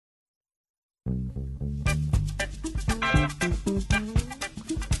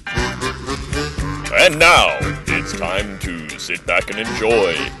And now, it's time to sit back and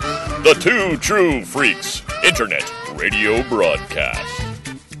enjoy the Two True Freaks Internet Radio Broadcast.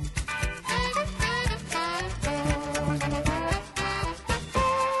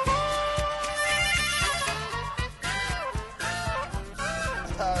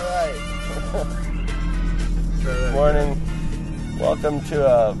 Good morning. Welcome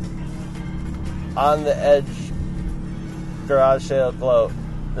to On the Edge Garage Sale Gloat.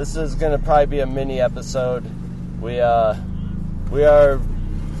 This is going to probably be a mini episode. We are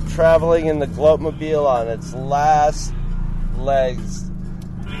traveling in the Gloatmobile on its last legs.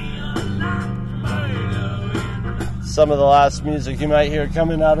 Some of the last music you might hear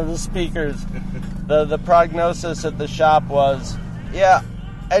coming out of the speakers. The prognosis at the shop was,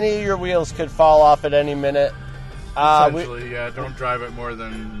 any of your wheels could fall off at any minute. Essentially, don't drive it more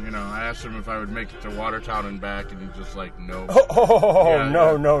than, I asked him if I would make it to Watertown and back, and he's just like, no.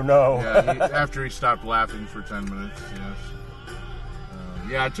 No. Yeah, after he stopped laughing for 10 minutes,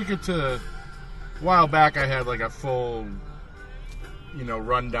 yes. I took it to, a while back I had like a full,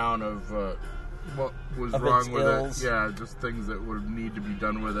 rundown of what was wrong with it. Yeah, just things that would need to be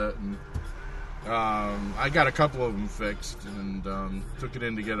done with it, and I got a couple of them fixed, and took it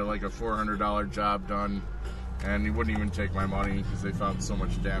in to get a $400 job done. And he wouldn't even take my money because they found so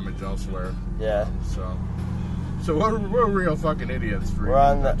much damage elsewhere. Yeah. So we're real fucking idiots for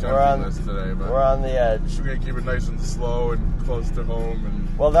this today. But we're on the edge. We're gonna keep it nice and slow and close to home.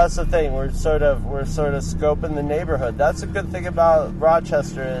 And well, that's the thing. We're sort of scoping the neighborhood. That's a good thing about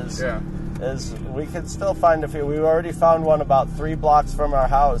Rochester is we can still find a few. We already found one about 3 blocks from our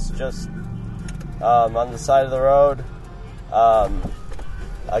house, just on the side of the road.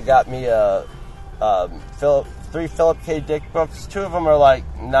 I got me a. 3 Philip K. Dick books. 2 of them are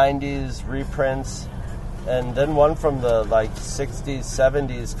 90s reprints, and then one from the 60s,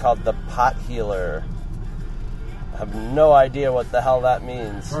 70s called The Pot Healer. I have no idea what the hell that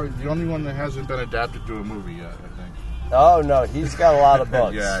means. Probably the only one that hasn't been adapted to a movie yet, I think. Oh no, he's got a lot of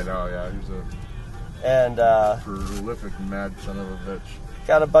books. Yeah, I know. Yeah, he's a prolific mad son of a bitch.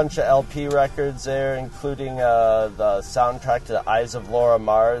 Got a bunch of LP records there, including the soundtrack to Eyes of Laura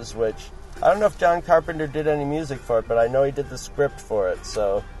Mars, which I don't know if John Carpenter did any music for it, but I know he did the script for it,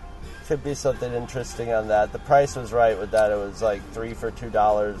 so could be something interesting on that. The price was right with that. It was 3 for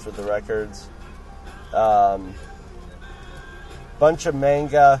 $2 with the records. Bunch of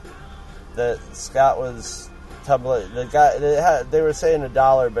manga that Scott was tumbling. The guy, they were saying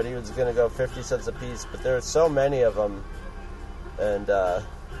 $1, but he was going to go 50 cents a piece, but there are so many of them. And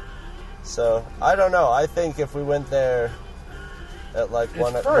so, I don't know. I think if we went there at it's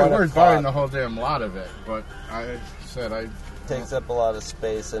probably worth buying the whole damn lot of it, but takes up a lot of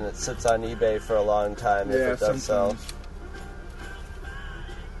space, and it sits on eBay for a long time if it does sell.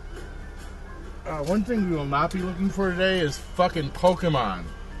 One thing we will not be looking for today is fucking Pokemon.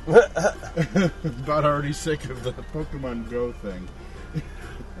 About already sick of the Pokemon Go thing.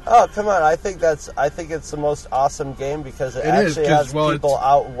 Oh, come on. I think it's the most awesome game because it actually has people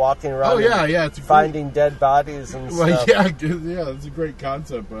out walking around finding dead bodies and stuff. Yeah, it's a great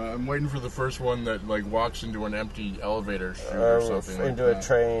concept. I'm waiting for the first one that walks into an empty elevator chute or something into a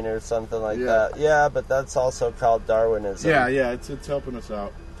train or something like that. Yeah, but that's also called Darwinism. Yeah, it's helping us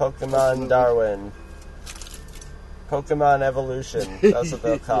out. Pokemon Darwin. Pokemon Evolution. That's what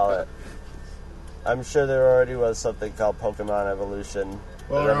they'll call it. I'm sure there already was something called Pokemon Evolution.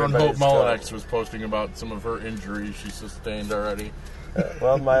 Well, our own Hope Mullinex was posting about some of her injuries she sustained already.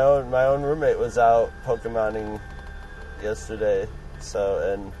 Well, my own roommate was out Pokemoning yesterday,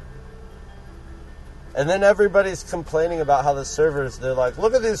 and then everybody's complaining about how the servers. They're like,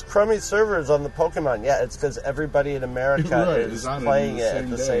 look at these crummy servers on the Pokemon. Yeah, it's because everybody in America is playing it at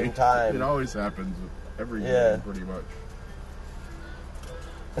the same time. It always happens with every game, pretty much.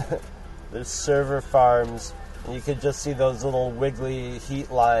 There's server farms. You could just see those little wiggly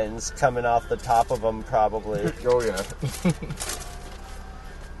heat lines coming off the top of them, probably. Oh, yeah.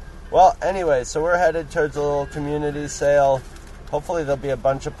 Well, anyway, so we're headed towards a little community sale. Hopefully there'll be a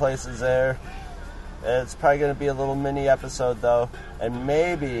bunch of places there. It's probably going to be a little mini episode, though. And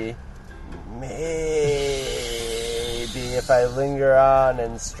maybe if I linger on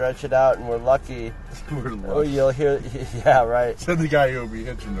and stretch it out and we're lucky, you'll hear... Yeah, right. Said the guy who'll be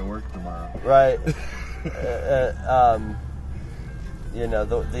hitching to work tomorrow. Right. The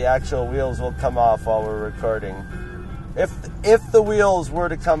actual wheels will come off while we're recording. If the wheels were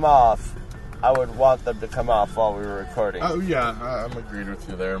to come off, I would want them to come off while we were recording. Oh yeah, I'm agreed with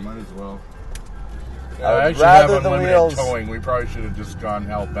you there. Might as well. I actually have unlimited towing. We probably should have just gone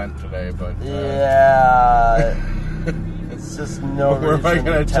hell bent today, but yeah, it's just no reason. Where am I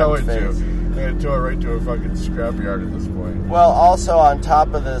going to tow it to? Yeah, tow it right to a fucking scrapyard at this point. Well, also on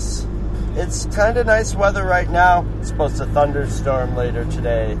top of this, it's kind of nice weather right now. It's supposed to thunderstorm later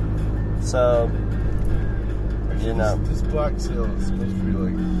today. So, you know. This black sail is supposed to be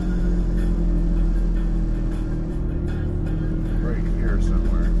like right here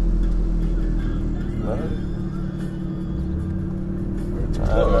somewhere. What? It's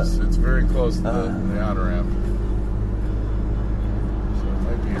close. It's very close to the on-ramp. So it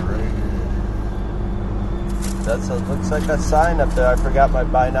might be right here. Looks like a sign up there. I forgot my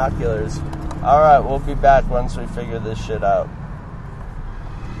binoculars. Alright, we'll be back once we figure this shit out.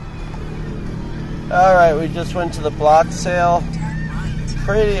 Alright, we just went to the block sale.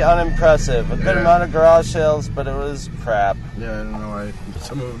 Pretty unimpressive. A good amount of garage sales, but it was crap. Yeah, I don't know why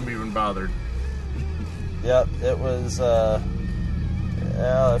some of them even bothered. Yep, it was, if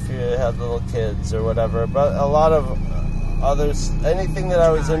you had little kids or whatever. But a lot of others, anything that I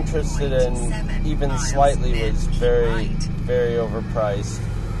was interested in, even slightly, was very, very overpriced.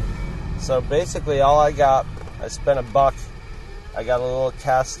 So basically all I got, I spent $1. I got a little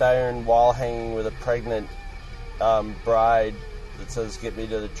cast iron wall hanging with a pregnant bride that says "Get me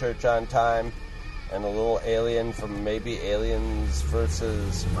to the church on time," and a little alien from maybe Aliens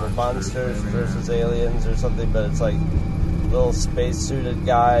versus Monsters versus Aliens or something, but it's like a little space-suited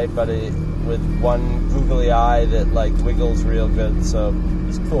guy, but with one googly eye that like wiggles real good, so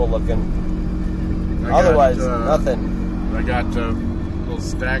he's cool looking. Otherwise, nothing. I got a little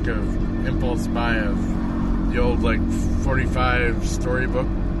stack of impulse buy of the old like 45 storybook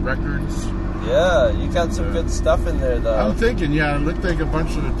records. Yeah, you got some good stuff in there, though. I'm thinking, it looked like a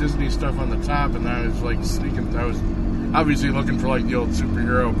bunch of the Disney stuff on the top, and I was like sneaking. I was obviously looking for like the old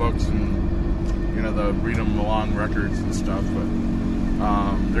superhero books and the read 'em along records and stuff. But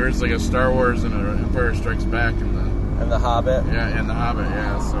there is like a Star Wars and an Empire Strikes Back and the Hobbit. Yeah, and the Hobbit.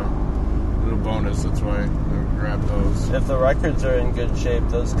 Yeah, so a little bonus. That's why I grabbed those. If the records are in good shape,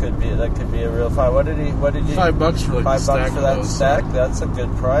 that could be a real fine. What did you? $5 for like $5 for that stack. That's a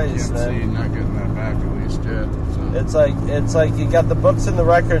good price, man. See, not getting that back at least yet. So. It's like you got the books and the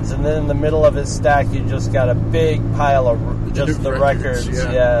records, and then in the middle of his stack, you just got a big pile of just the records.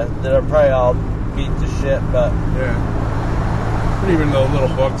 Yeah, that are probably all beat to shit, but yeah. But even the little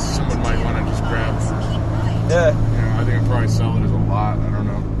books, someone might want to just grab. Yeah. I think I'd probably sell it as a lot. I don't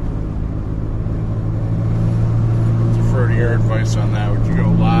know. Defer to your advice on that. Would you go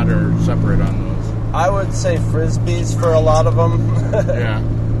lot or separate on those? I would say frisbees for a lot of them. Yeah.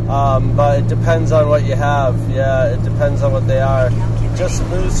 But it depends on what you have. Yeah, it depends on what they are. Just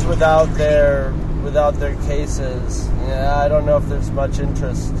loose without their cases. Yeah, I don't know if there's much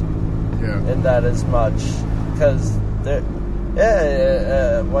interest in that as much, because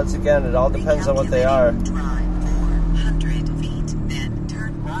once again, it all depends on what they are.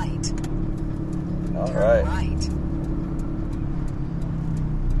 All right.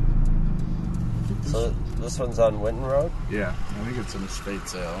 So this one's on Winton Road? Yeah, I think it's an estate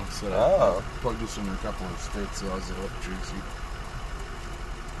sale. So I'll plug this in a couple of estate sales that look juicy.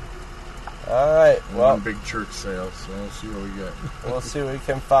 All right. Well, one big church sale, so we'll see what we get. We'll see what we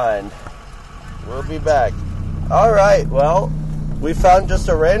can find. We'll be back. All right. Well, we found just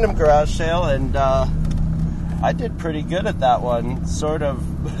a random garage sale, and I did pretty good at that one. Sort of.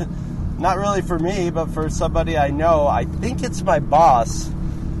 Not really for me, but for somebody I know. I think it's my boss.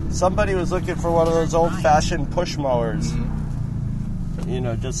 Somebody was looking for one of those old-fashioned push mowers.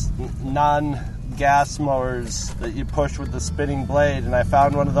 Mm-hmm. Just non-gas mowers that you push with the spinning blade. And I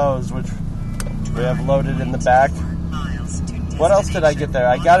found one of those, which we have loaded in the back. What else did I get there?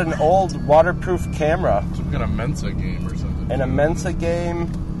 I got an old waterproof camera. Some kind of Mensa game or something. And a Mensa game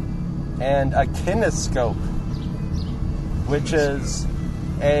and a kinescope, which is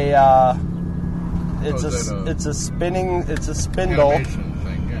it's a spindle.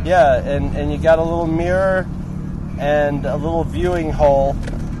 Thing, yeah, and you got a little mirror and a little viewing hole,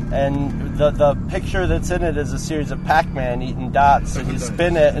 and the picture that's in it is a series of Pac-Man eating dots, and you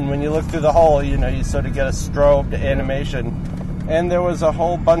spin it, and when you look through the hole, you sort of get a strobed animation. And there was a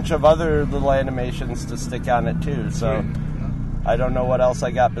whole bunch of other little animations to stick on it too. So I don't know what else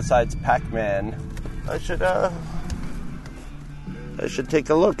I got besides Pac-Man. I should take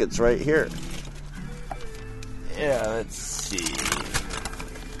a look. It's right here. Yeah, let's see.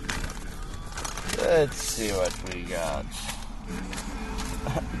 Let's see what we got.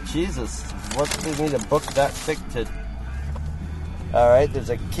 Jesus, what do they need a book that thick to... Alright, there's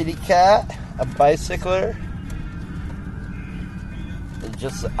a kitty cat, a bicycler,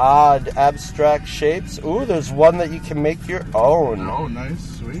 just odd abstract shapes. Ooh, there's one that you can make your own. Oh,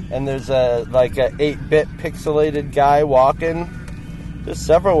 nice, sweet. And there's a 8-bit pixelated guy walking. There's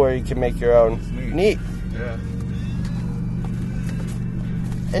several where you can make your own. Neat. Yeah.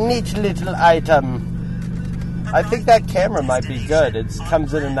 A neat little item. I think that camera might be good. It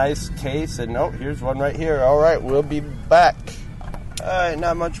comes in a nice case, and here's one right here. All right, we'll be back. All right,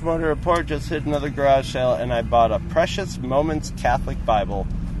 not much more to report. Just hit another garage sale, and I bought a Precious Moments Catholic Bible.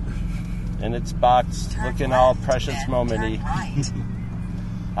 And it's boxed, looking all Precious Moment-y.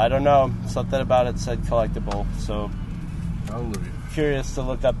 I don't know. Something about it said collectible, so curious to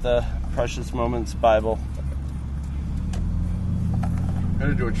look up the Precious Moments Bible. I'm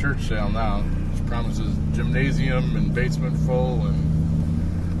going to do a church sale now. It promises gymnasium and basement full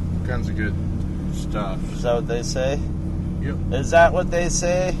and all kinds of good stuff. Is that what they say? Yep. Is that what they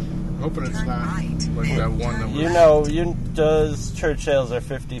say? Hoping it's not like that one that was... those church sales are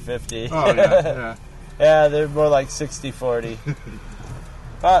 50-50. Oh, yeah. Yeah, they're more like 60-40.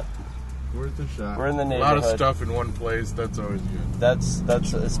 But worth a shot. We're in the neighborhood. A lot of stuff in one place, that's always good. That's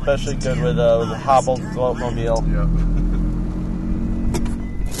especially good with a hobbled Gloatmobile. Yeah.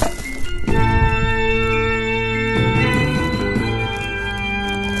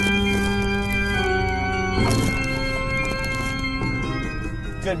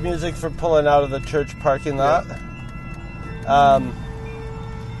 Good music for pulling out of the church parking lot.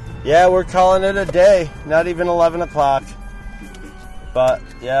 Yeah, we're calling it a day. Not even 11 o'clock. But,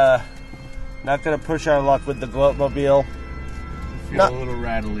 yeah, not going to push our luck with the Gloatmobile. Feel a little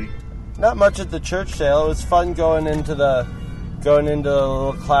rattly. Not much at the church sale. It was fun going into the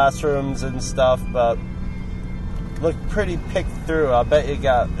little classrooms and stuff, but looked pretty picked through. I bet it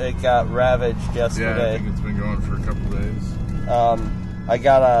got ravaged yesterday. Yeah, I think it's been going for a couple days. I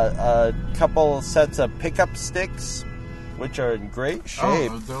got a couple sets of pickup sticks, which are in great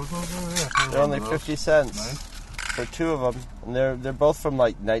shape. They're only 50 cents for two of them, and they're both from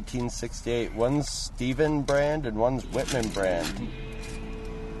like 1968. One's Steven brand and one's Whitman brand.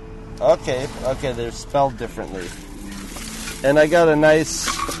 Okay, they're spelled differently. And I got a nice,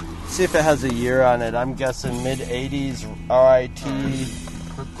 see if it has a year on it. I'm guessing mid-80s RIT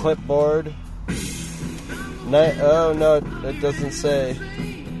clipboard. Oh no, it doesn't say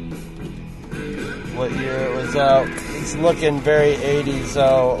what year it was out. It's looking very 80s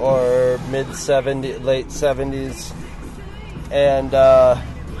though, or mid-70s, late 70s. And I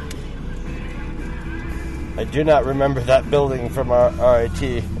do not remember that building from our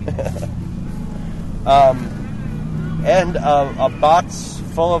RIT. And a box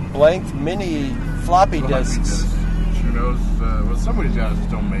full of blank mini floppy disks. Who knows? Well, somebody's got to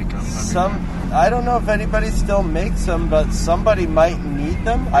still make them. I don't know if anybody still makes them, but somebody might need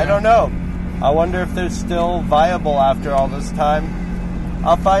them. Yeah. I don't know. I wonder if they're still viable after all this time.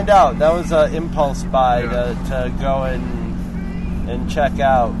 I'll find out. That was an impulse buy to go and check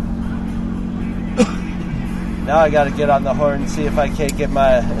out. Now I got to get on the horn and see if I can't get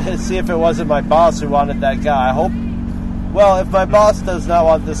see if it wasn't my boss who wanted that guy. I hope. Well, if my boss does not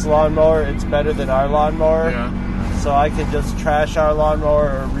want this lawnmower, it's better than our lawnmower. Yeah. So I could just trash our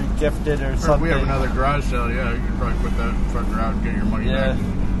lawnmower or re-gift it or something. If we have another garage sale, you could probably put that fucker out and get your money back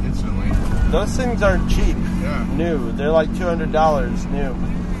instantly. Those things aren't cheap. Yeah. New. They're like $200 new.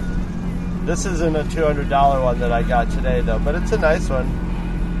 This isn't a $200 one that I got today, though, but it's a nice one.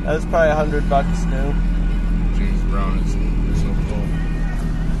 That's probably $100 new. James Brown is so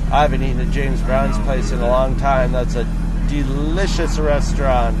full. I haven't eaten at James Brown's place in a long time. That's a delicious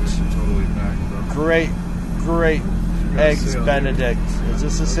restaurant. Totally packed, bro. Great Eggs Benedict. Is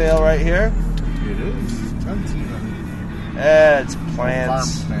this a sale right here? It is. Tons even. It's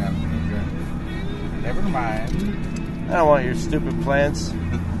plants. Farm stand. Okay. Never mind. I don't want your stupid plants.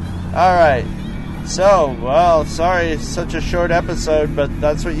 Alright. So, well, sorry it's such a short episode, but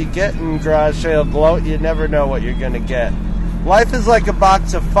that's what you get in Garage Sale Gloat. You never know what you're going to get. Life is like a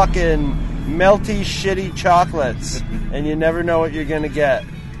box of fucking melty, shitty chocolates, and you never know what you're going to get.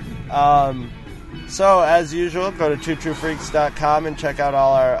 So, as usual, go to twotruefreaks.com and check out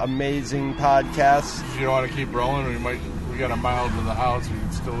all our amazing podcasts. If you don't want to keep rolling, we got a mile to the house, we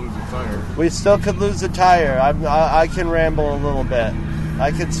can still lose a tire. We still could lose a tire. I can ramble a little bit.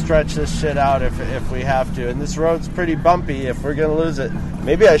 I could stretch this shit out if we have to. And this road's pretty bumpy if we're going to lose it.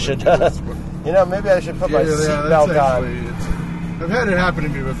 Maybe I should, maybe I should put my seatbelt on. I've had it happen to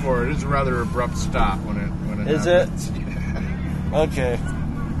me before. It is a rather abrupt stop when it is happens. Is it? Okay.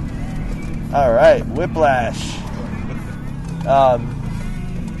 All right, whiplash.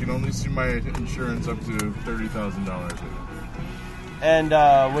 You can only see my insurance up to $30,000. And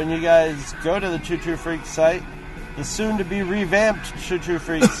when you guys go to the Two True Freaks site, the soon-to-be revamped Two True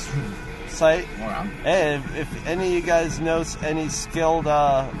Freaks site, wow. Hey, if any of you guys know any skilled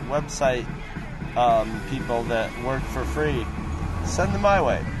website people that work for free, send them my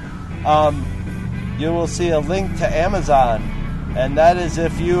way. You will see a link to Amazon, and that is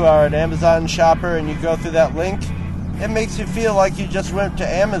if you are an Amazon shopper and you go through that link, it makes you feel like you just went to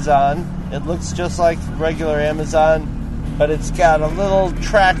Amazon. It looks just like regular Amazon, but it's got a little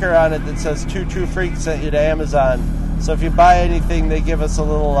tracker on it that says 2 True Freaks sent you to Amazon. So if you buy anything, they give us a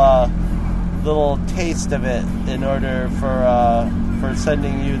little taste of it in order for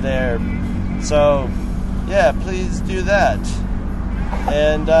sending you there. So yeah, please do that.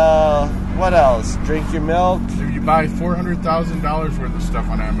 And what else? Drink your milk. If you buy $400,000 worth of stuff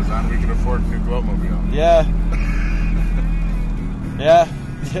on Amazon, we can afford a new Gloatmobile. Yeah.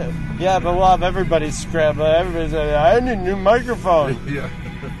 Yeah, but we'll have everybody scramble. Everybody's like, I need a new microphone. Yeah.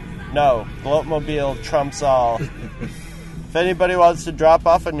 No, Gloatmobile trumps all. If anybody wants to drop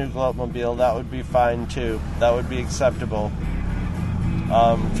off a new Gloatmobile, that would be fine too. That would be acceptable.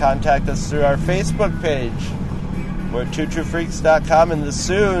 Contact us through our Facebook page. We're at twotruefreaks.com, and the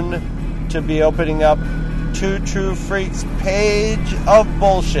soon to be opening up Two True Freaks page of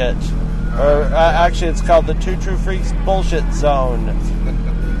bullshit. Or actually, it's called the Two True Freaks Bullshit Zone.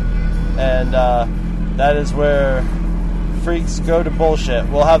 And that is where freaks go to bullshit.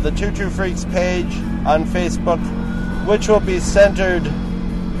 We'll have the Two True Freaks page on Facebook, which will be centered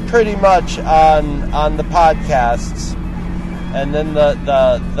pretty much on the podcasts. And then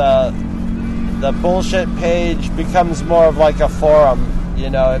the bullshit page becomes more of like a forum. You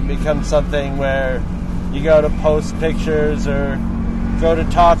know, it becomes something where you go to post pictures or go to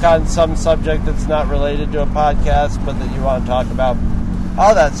talk on some subject that's not related to a podcast, but that you want to talk about.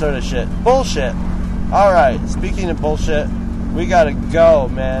 All that sort of shit. Bullshit. Alright, speaking of bullshit, we gotta go,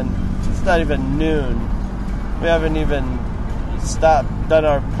 man. It's not even noon. We haven't even done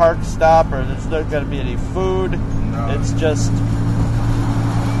our park stop, or there's not gonna be any food. No. It's just...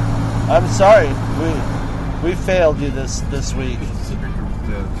 I'm sorry. We failed you this week.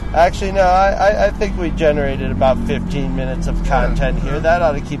 Actually, no, I think we generated about 15 minutes of content here. That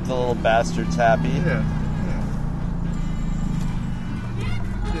ought to keep the little bastards happy. Yeah,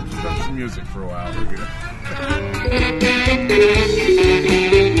 just run some music for a while. We're good.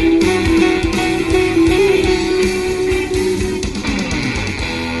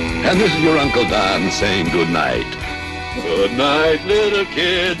 And this is your Uncle Don saying good night. Good night, little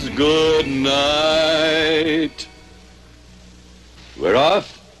kids, good night. We're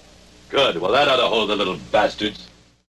off? Good. Well, that ought to hold the little bastards.